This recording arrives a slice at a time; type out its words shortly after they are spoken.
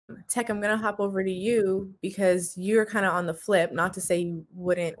Tech, I'm gonna hop over to you because you're kind of on the flip. Not to say you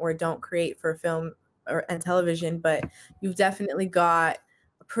wouldn't or don't create for film and television, but you've definitely got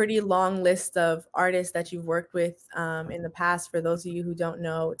a pretty long list of artists that you've worked with in the past. For those of you who don't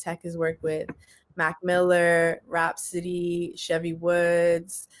know, Tech has worked with Mac Miller, Rhapsody, Chevy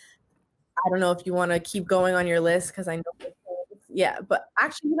Woods. I don't know if you want to keep going on your list because I know. Yeah, but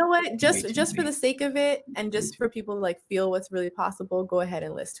actually, you know what? Just for the sake of it, and just for people to like feel what's really possible, go ahead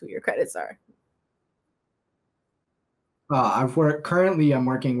and list who your credits are. Currently I'm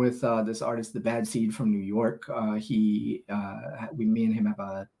working with this artist, The Bad Seed from New York. Me and him have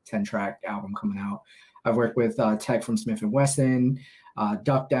a 10-track album coming out. I've worked with Tech from Smith & Wesson,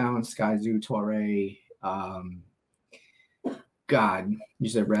 Duck Down, Sky Zoo, Torre, God, you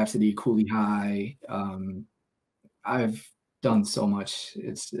said Rhapsody, Cooley High. I've done so much.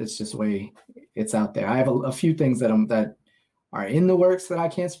 It's just way it's out there. I have a few things that are in the works that I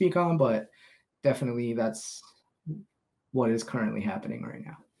can't speak on, but definitely that's what is currently happening right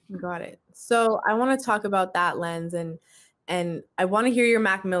now. Got it. So I want to talk about that lens, and I want to hear your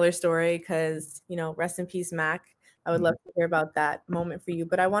Mac Miller story because, you know, rest in peace, Mac. I would love to hear about that moment for you,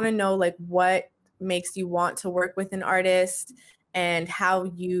 but I want to know like what makes you want to work with an artist and how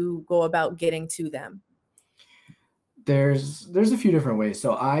you go about getting to them. There's a few different ways.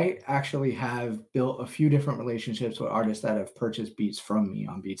 So I actually have built a few different relationships with artists that have purchased beats from me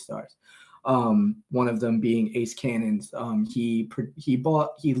on BeatStars. One of them being Ace Cannons. He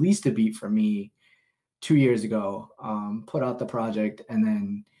leased a beat from me 2 years ago, put out the project, and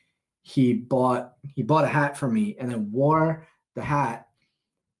then he bought a hat from me and then wore the hat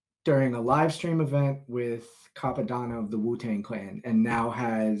during a live stream event with Capadonna of the Wu-Tang Clan, and now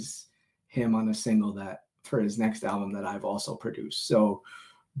has him on a single that for his next album that I've also produced. So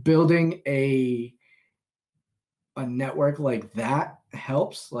building a network like that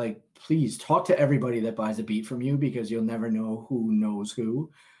helps. Like, please talk to everybody that buys a beat from you because you'll never know who knows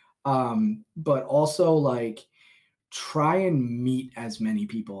who. But also like try and meet as many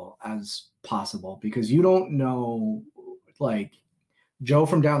people as possible because you don't know, like Joe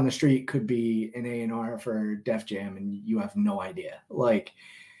from down the street could be an A&R for Def Jam and you have no idea. Like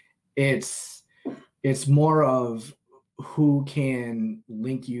it's more of who can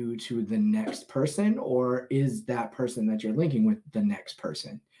link you to the next person, or is that person that you're linking with the next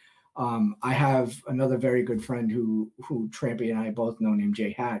person? I have another very good friend who Trampy and I both know, named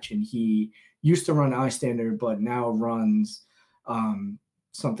Jay Hatch, and he used to run iStandard, but now runs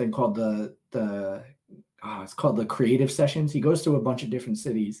something called it's called the Creative Sessions. He goes to a bunch of different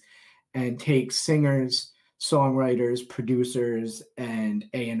cities and takes singers, songwriters, producers, and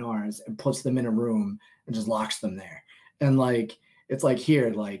A&Rs and puts them in a room and just locks them there. And like, it's like,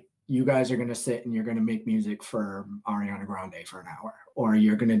 here, like you guys are going to sit and you're going to make music for Ariana Grande for an hour, or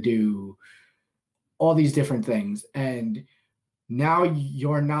you're going to do all these different things. And now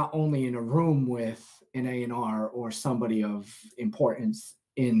you're not only in a room with an A&R or somebody of importance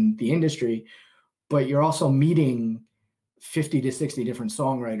in the industry, but you're also meeting 50 to 60 different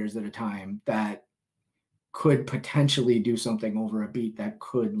songwriters at a time that could potentially do something over a beat that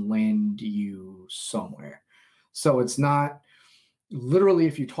could land you somewhere. So it's not literally,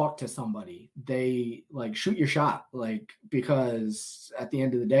 if you talk to somebody, they like shoot your shot, like, because at the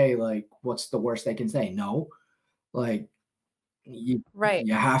end of the day, like, what's the worst they can say? No. Like, you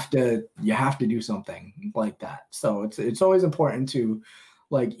have to do something like that. So it's always important to,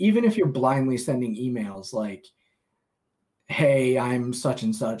 like, even if you're blindly sending emails like, hey, I'm such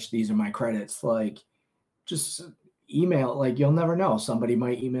and such, these are my credits, like, just email. Like, you'll never know, somebody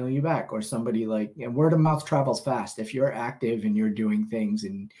might email you back, or somebody, like, and word of mouth travels fast. If you're active and you're doing things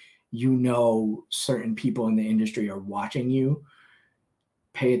and you know certain people in the industry are watching you,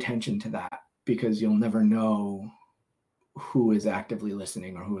 pay attention to that, because you'll never know who is actively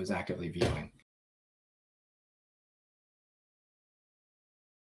listening or who is actively viewing.